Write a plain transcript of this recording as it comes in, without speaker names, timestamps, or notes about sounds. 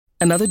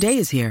Another day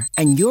is here,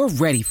 and you're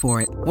ready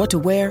for it. What to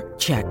wear?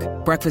 Check.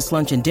 Breakfast,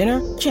 lunch, and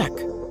dinner? Check.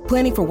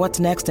 Planning for what's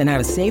next and how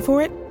to save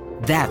for it?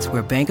 That's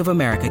where Bank of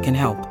America can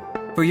help.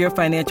 For your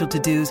financial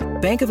to-dos,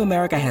 Bank of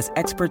America has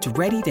experts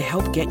ready to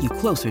help get you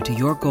closer to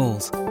your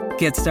goals.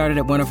 Get started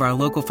at one of our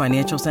local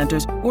financial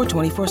centers or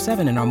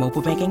 24/7 in our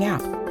mobile banking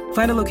app.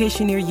 Find a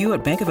location near you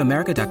at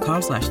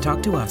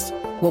bankofamerica.com/talktous.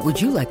 What would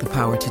you like the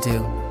power to do?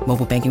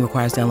 Mobile banking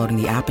requires downloading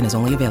the app and is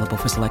only available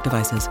for select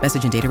devices.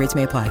 Message and data rates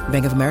may apply.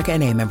 Bank of America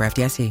N.A., member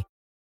FDIC.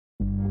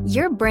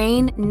 Your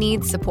brain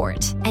needs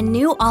support, and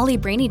new Ollie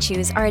Brainy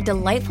Chews are a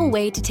delightful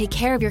way to take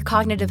care of your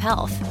cognitive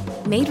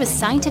health. Made with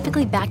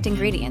scientifically backed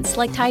ingredients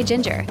like Thai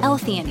ginger,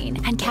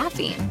 L-theanine, and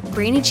caffeine,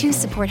 Brainy Chews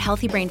support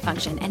healthy brain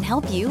function and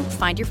help you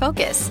find your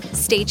focus,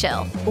 stay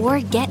chill, or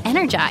get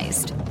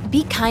energized.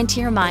 Be kind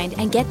to your mind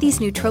and get these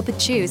nootropic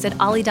chews at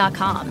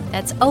ollie.com.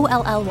 That's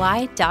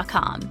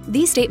OLLY.com.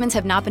 These statements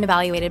have not been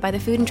evaluated by the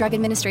Food and Drug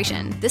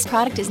Administration. This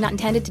product is not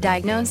intended to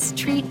diagnose,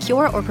 treat,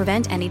 cure, or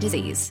prevent any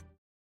disease.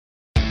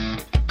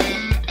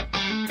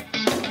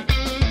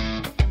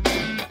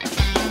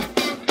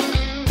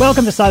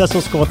 Welcome to Side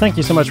Hustle School. Thank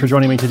you so much for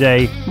joining me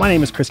today. My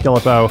name is Chris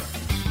Guillebeau.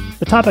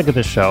 The topic of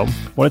this show,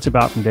 what it's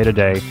about from day to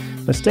day,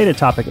 the stated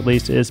topic at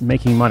least, is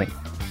making money.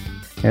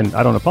 And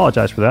I don't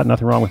apologize for that,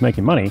 nothing wrong with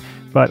making money,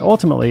 but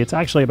ultimately it's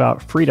actually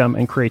about freedom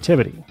and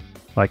creativity.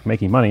 Like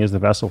making money is the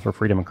vessel for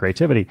freedom and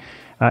creativity.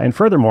 And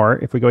furthermore,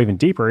 if we go even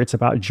deeper, it's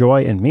about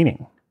joy and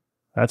meaning.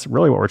 That's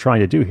really what we're trying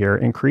to do here,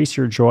 increase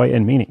your joy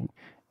and meaning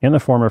in the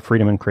form of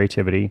freedom and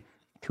creativity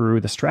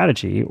through the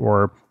strategy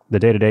or the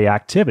day-to-day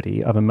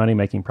activity of a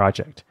money-making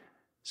project.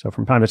 So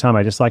from time to time,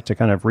 I just like to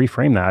kind of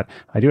reframe that.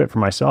 I do it for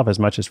myself as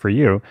much as for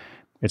you.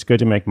 It's good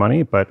to make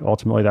money, but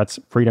ultimately that's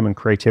freedom and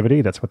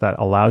creativity. That's what that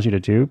allows you to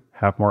do,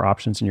 have more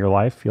options in your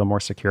life, feel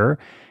more secure.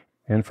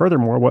 And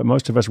furthermore, what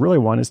most of us really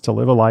want is to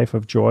live a life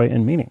of joy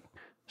and meaning.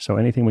 So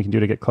anything we can do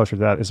to get closer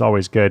to that is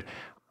always good.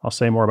 I'll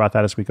say more about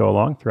that as we go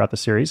along throughout the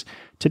series.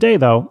 Today,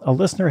 though, a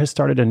listener has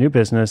started a new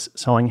business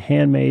selling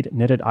handmade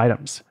knitted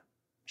items.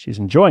 She's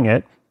enjoying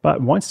it, but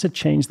wants to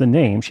change the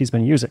name she's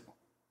been using.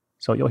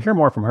 So you'll hear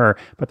more from her,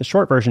 but the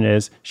short version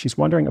is she's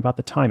wondering about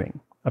the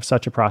timing of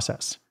such a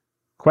process.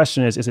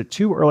 Question is it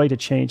too early to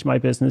change my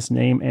business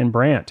name and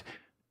brand?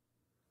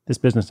 This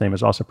business name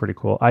is also pretty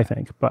cool, I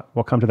think, but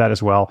we'll come to that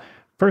as well.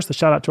 First, the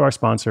shout out to our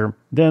sponsor,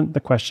 then the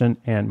question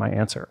and my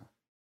answer.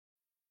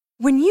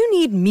 When you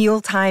need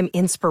mealtime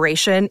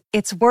inspiration,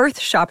 it's worth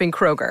shopping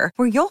Kroger,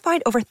 where you'll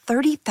find over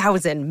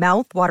 30,000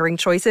 mouth-watering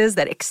choices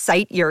that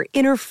excite your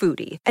inner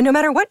foodie. And no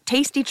matter what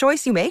tasty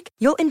choice you make,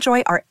 you'll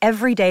enjoy our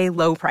everyday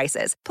low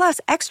prices, plus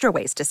extra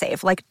ways to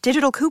save, like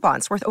digital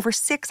coupons worth over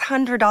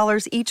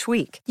 $600 each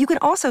week. You can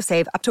also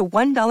save up to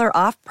 $1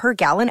 off per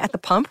gallon at the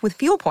pump with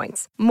fuel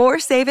points. More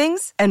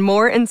savings and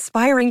more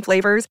inspiring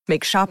flavors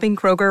make shopping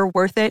Kroger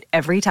worth it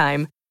every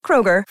time.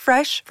 Kroger,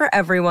 fresh for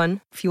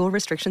everyone. Fuel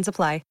restrictions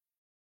apply.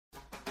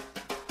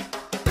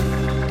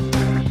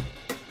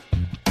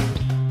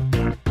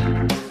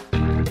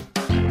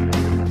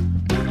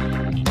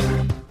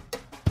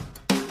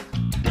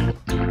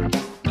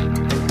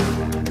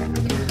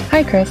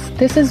 Hi, Chris.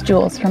 This is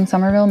Jules from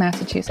Somerville,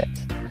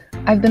 Massachusetts.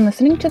 I've been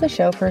listening to the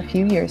show for a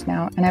few years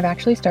now, and I've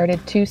actually started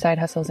 2 side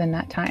hustles in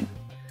that time.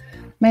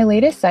 My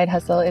latest side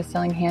hustle is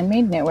selling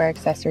handmade knitwear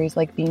accessories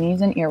like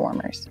beanies and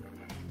earwarmers.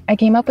 I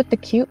came up with the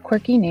cute,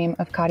 quirky name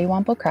of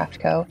Cottywomple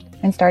Craft Co.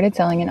 and started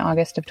selling in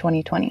August of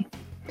 2020.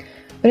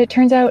 But it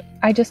turns out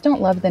I just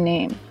don't love the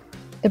name.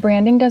 The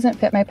branding doesn't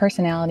fit my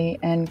personality,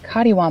 and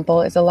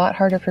Cottywomple is a lot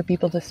harder for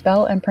people to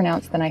spell and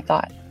pronounce than I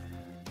thought.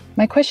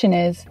 My question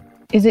is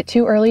it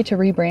too early to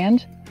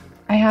rebrand?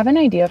 I have an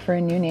idea for a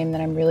new name that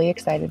I'm really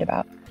excited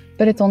about,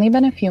 but it's only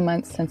been a few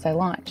months since I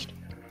launched.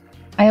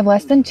 I have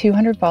less than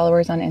 200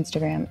 followers on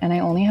Instagram, and I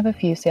only have a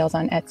few sales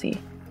on Etsy.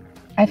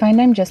 I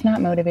find I'm just not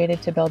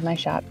motivated to build my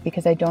shop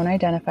because I don't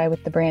identify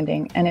with the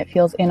branding and it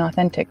feels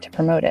inauthentic to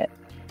promote it.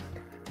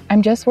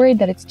 I'm just worried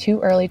that it's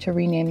too early to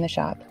rename the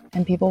shop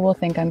and people will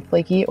think I'm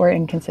flaky or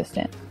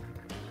inconsistent.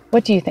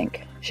 What do you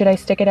think? Should I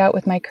stick it out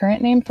with my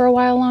current name for a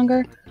while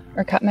longer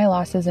or cut my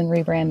losses and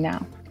rebrand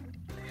now?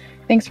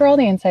 Thanks for all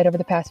the insight over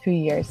the past few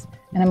years,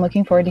 and I'm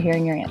looking forward to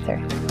hearing your answer.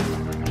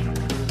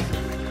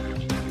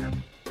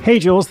 Hey,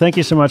 Jules, thank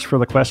you so much for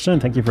the question.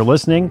 Thank you for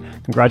listening.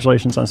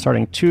 Congratulations on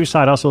starting 2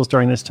 side hustles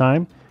during this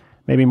time.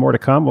 Maybe more to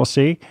come. We'll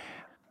see.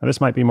 Now,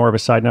 this might be more of a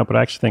side note, but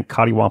I actually think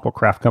Cottywomple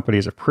Craft Company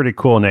is a pretty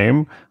cool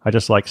name. I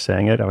just like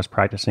saying it. I was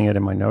practicing it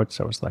in my notes.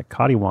 So it was like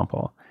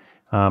Cottywomple.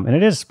 And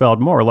it is spelled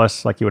more or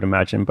less like you would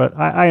imagine, but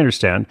I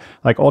understand.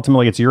 Like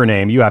ultimately, it's your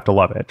name. You have to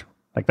love it.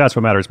 Like that's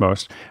what matters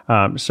most.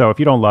 So if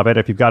you don't love it,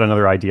 if you've got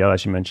another idea,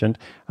 as you mentioned,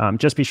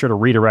 just be sure to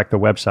redirect the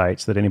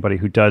website so that anybody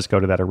who does go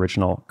to that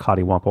original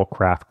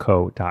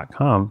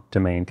CottywumpleCraftCo.com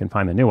domain can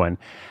find the new one.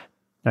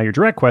 Now, your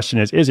direct question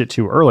is it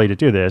too early to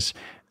do this?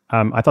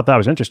 I thought that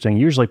was interesting.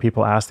 Usually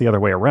people ask the other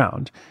way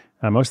around.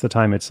 Most of the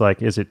time it's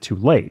like, is it too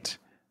late?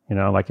 You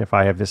know, like if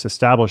I have this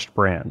established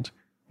brand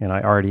and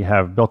I already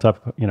have built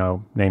up,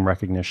 name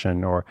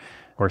recognition or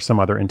or some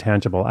other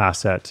intangible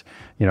asset?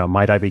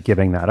 Might I be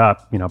giving that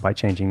up, by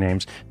changing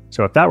names?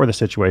 So if that were the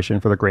situation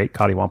for the great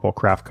Coddywampel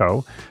Craft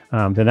Co.,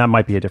 then that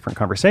might be a different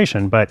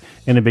conversation. But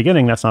in the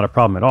beginning, that's not a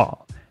problem at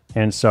all.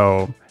 And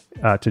so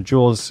to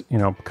Jules',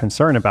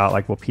 concern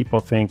about will people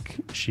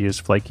think she is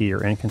flaky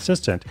or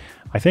inconsistent?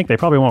 I think they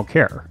probably won't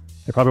care.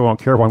 They probably won't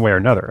care one way or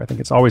another. I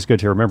think it's always good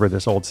to remember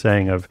this old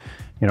saying of,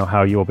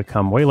 how you will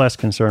become way less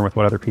concerned with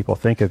what other people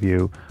think of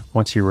you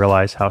once you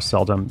realize how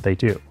seldom they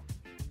do.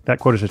 That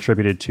quote is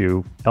attributed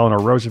to Eleanor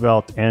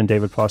Roosevelt and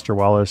David Foster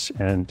Wallace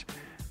and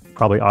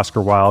probably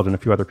Oscar Wilde and a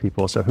few other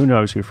people. So who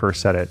knows who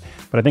first said it.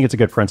 But I think it's a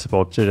good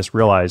principle to just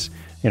realize,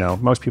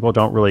 most people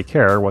don't really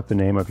care what the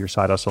name of your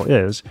side hustle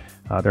is.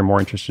 They're more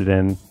interested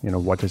in,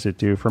 what does it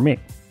do for me?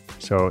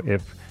 So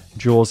if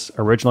Jules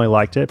originally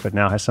liked it, but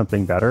now has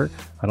something better,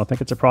 I don't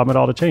think it's a problem at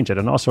all to change it.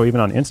 And also, even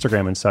on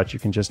Instagram and such, you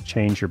can just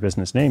change your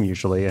business name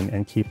usually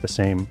and keep the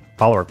same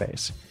follower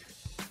base.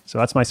 So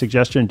that's my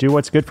suggestion. Do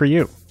what's good for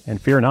you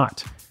and fear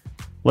not.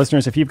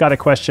 Listeners, if you've got a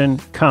question,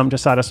 come to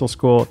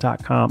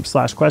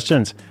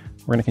sidehustleschool.com/questions.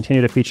 We're going to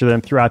continue to feature them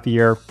throughout the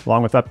year,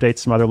 along with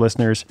updates from other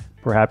listeners,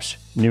 perhaps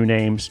new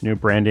names, new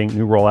branding,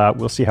 new rollout.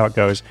 We'll see how it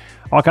goes.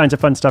 All kinds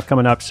of fun stuff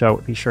coming up, so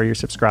be sure you're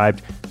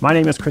subscribed. My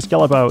name is Chris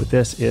Guillebeau.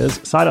 This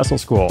is Side Hustle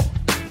School.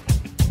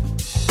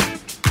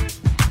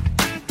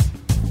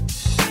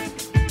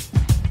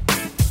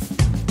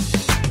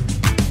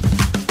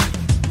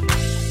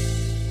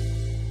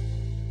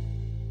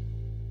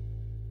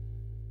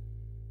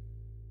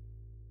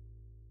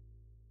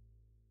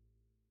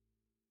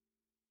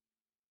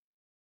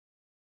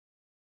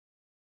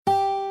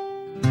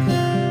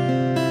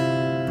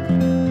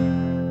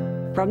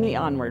 From the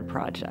Onward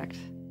Project.